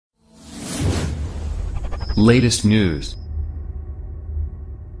Latest news.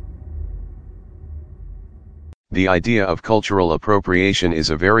 The idea of cultural appropriation is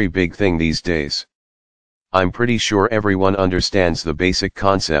a very big thing these days. I'm pretty sure everyone understands the basic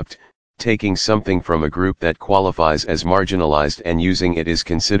concept: taking something from a group that qualifies as marginalized and using it is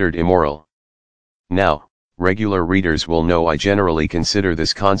considered immoral. Now, regular readers will know I generally consider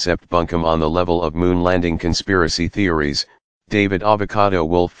this concept bunkum on the level of moon landing conspiracy theories, David Avocado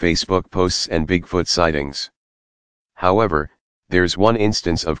Wolf Facebook posts and Bigfoot sightings. However, there's one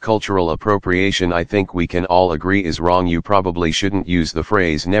instance of cultural appropriation I think we can all agree is wrong. You probably shouldn't use the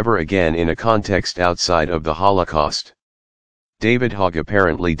phrase "never again" in a context outside of the Holocaust. David Hogg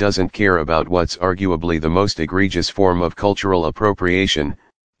apparently doesn't care about what's arguably the most egregious form of cultural appropriation,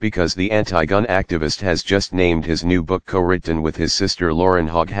 because the anti-gun activist has just named his new book, co-written with his sister Lauren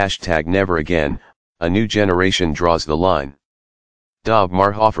Hogg, #never again, a new generation draws the line. Dov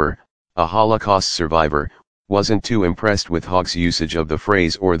Marhofer, a Holocaust survivor, wasn't too impressed with Hogg's usage of the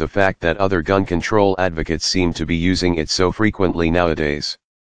phrase or the fact that other gun control advocates seem to be using it so frequently nowadays.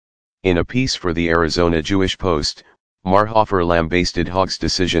 In a piece for the Arizona Jewish Post, Marhofer lambasted Hogg's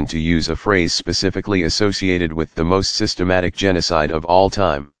decision to use a phrase specifically associated with the most systematic genocide of all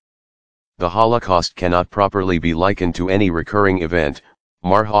time. The Holocaust cannot properly be likened to any recurring event,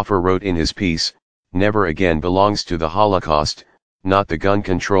 Marhofer wrote in his piece. Never again belongs to the Holocaust, not the gun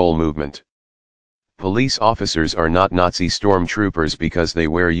control movement. Police officers are not Nazi stormtroopers because they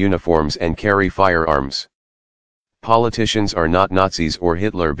wear uniforms and carry firearms. Politicians are not Nazis or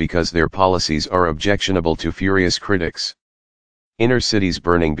Hitler because their policies are objectionable to furious critics. Inner cities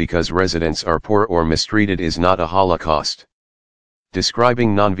burning because residents are poor or mistreated is not a Holocaust.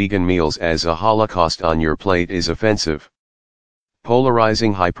 Describing non-vegan meals as a Holocaust on your plate is offensive.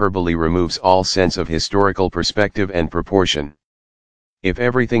 Polarizing hyperbole removes all sense of historical perspective and proportion. If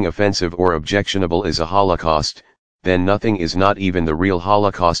everything offensive or objectionable is a Holocaust, then nothing is, not even the real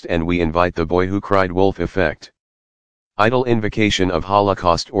Holocaust, and we invite the boy who cried wolf effect. Idle invocation of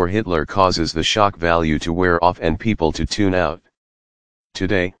Holocaust or Hitler causes the shock value to wear off and people to tune out.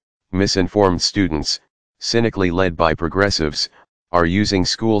 Today, misinformed students, cynically led by progressives, are using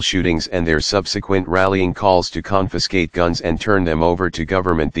school shootings and their subsequent rallying calls to confiscate guns and turn them over to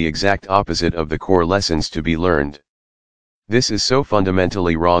government, the exact opposite of the core lessons to be learned. This is so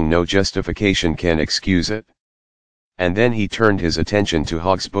fundamentally wrong no justification can excuse it. And then he turned his attention to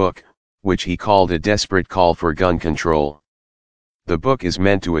Hogg's book, which he called a desperate call for gun control. The book is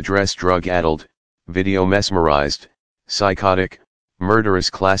meant to address drug-addled, video-mesmerized, psychotic, murderous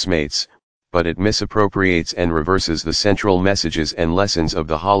classmates, but it misappropriates and reverses the central messages and lessons of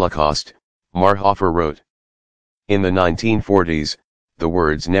the Holocaust, Marhofer wrote. In the 1940s, the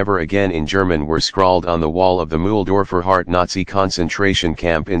words "never again" in German were scrawled on the wall of the Mühldorfer Hart Nazi concentration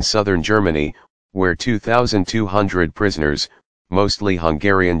camp in southern Germany, where 2,200 prisoners, mostly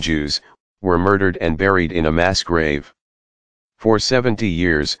Hungarian Jews, were murdered and buried in a mass grave. For 70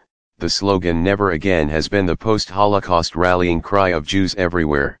 years, the slogan "never again" has been the post-Holocaust rallying cry of Jews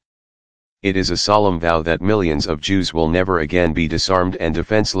everywhere. It is a solemn vow that millions of Jews will never again be disarmed and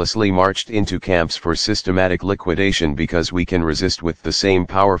defenselessly marched into camps for systematic liquidation because we can resist with the same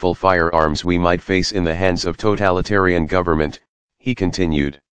powerful firearms we might face in the hands of totalitarian government, he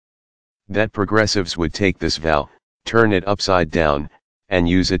continued. That progressives would take this vow, turn it upside down, and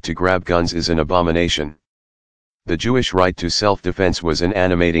use it to grab guns is an abomination. The Jewish right to self-defense was an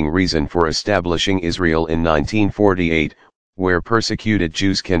animating reason for establishing Israel in 1948, where persecuted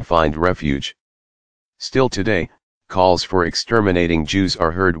Jews can find refuge. Still today, calls for exterminating Jews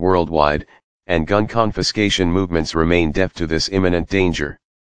are heard worldwide, and gun confiscation movements remain deaf to this imminent danger.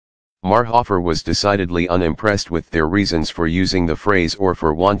 Marhofer was decidedly unimpressed with their reasons for using the phrase or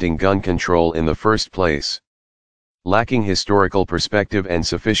for wanting gun control in the first place. Lacking historical perspective and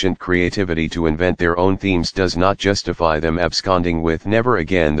sufficient creativity to invent their own themes does not justify them absconding with "never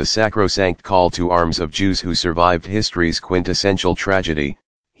again," the sacrosanct call to arms of Jews who survived history's quintessential tragedy,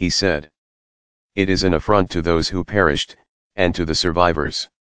 he said. It is an affront to those who perished, and to the survivors.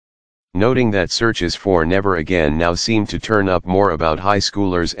 Noting that searches for "never again" now seem to turn up more about high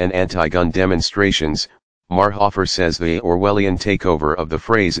schoolers and anti-gun demonstrations, Marhofer says the Orwellian takeover of the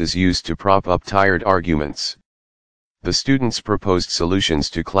phrase is used to prop up tired arguments. The students' proposed solutions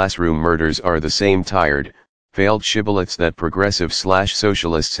to classroom murders are the same tired, failed shibboleths that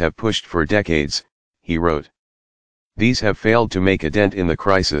progressive/socialists have pushed for decades, he wrote. These have failed to make a dent in the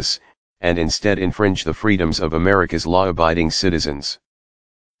crisis, and instead infringe the freedoms of America's law-abiding citizens.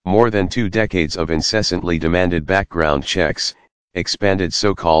 More than 2 decades of incessantly demanded background checks, expanded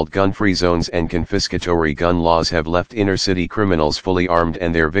so-called gun-free zones and confiscatory gun laws have left inner-city criminals fully armed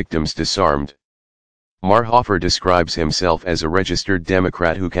and their victims disarmed. Marhofer describes himself as a registered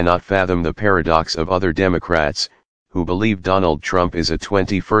Democrat who cannot fathom the paradox of other Democrats, who believe Donald Trump is a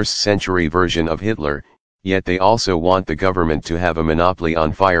 21st century version of Hitler, yet they also want the government to have a monopoly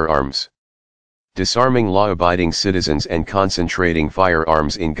on firearms. Disarming law-abiding citizens and concentrating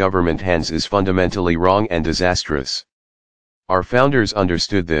firearms in government hands is fundamentally wrong and disastrous. Our founders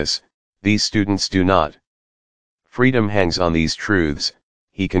understood this, these students do not. Freedom hangs on these truths,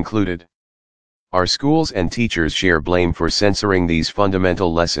 he concluded. Our schools and teachers share blame for censoring these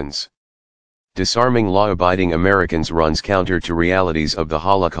fundamental lessons. Disarming law-abiding Americans runs counter to realities of the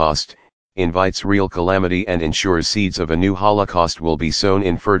Holocaust, invites real calamity and ensures seeds of a new Holocaust will be sown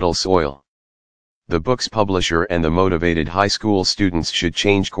in fertile soil. The book's publisher and the motivated high school students should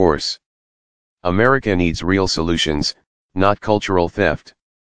change course. America needs real solutions, not cultural theft.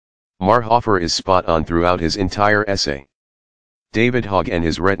 Marhofer is spot on throughout his entire essay. David Hogg and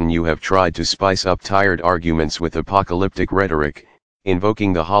his retinue have tried to spice up tired arguments with apocalyptic rhetoric,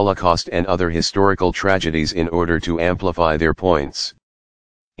 invoking the Holocaust and other historical tragedies in order to amplify their points.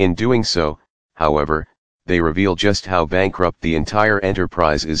 In doing so, however, they reveal just how bankrupt the entire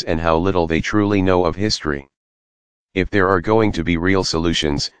enterprise is and how little they truly know of history. If there are going to be real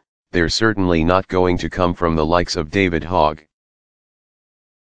solutions, they're certainly not going to come from the likes of David Hogg.